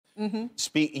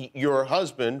Your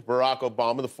husband, Barack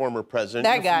Obama, the former president,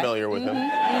 That you're guy. familiar with him.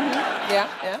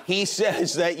 Yeah. He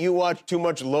says that you watch too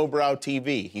much lowbrow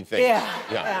TV, he thinks.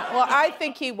 Yeah. Well, I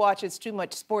think he watches too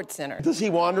much Sports Center. Does he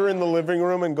wander in the living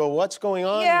room and go, what's going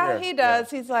on here? Yeah, he does.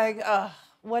 He's like,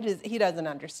 he doesn't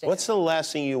understand. What's the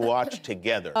last thing you watched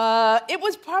together? It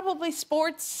was probably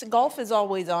sports. Golf is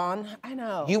always on. I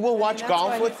know. You will watch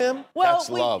golf with him? Well, that's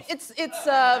love.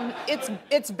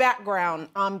 It's background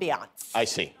ambiance. I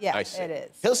see. Yeah, I see. it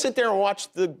is. He'll sit there and watch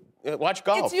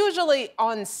golf. It's usually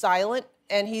on silent,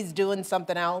 and he's doing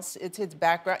something else. It's his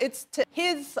background.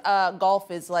 His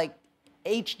golf is like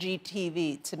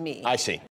HGTV to me. I see.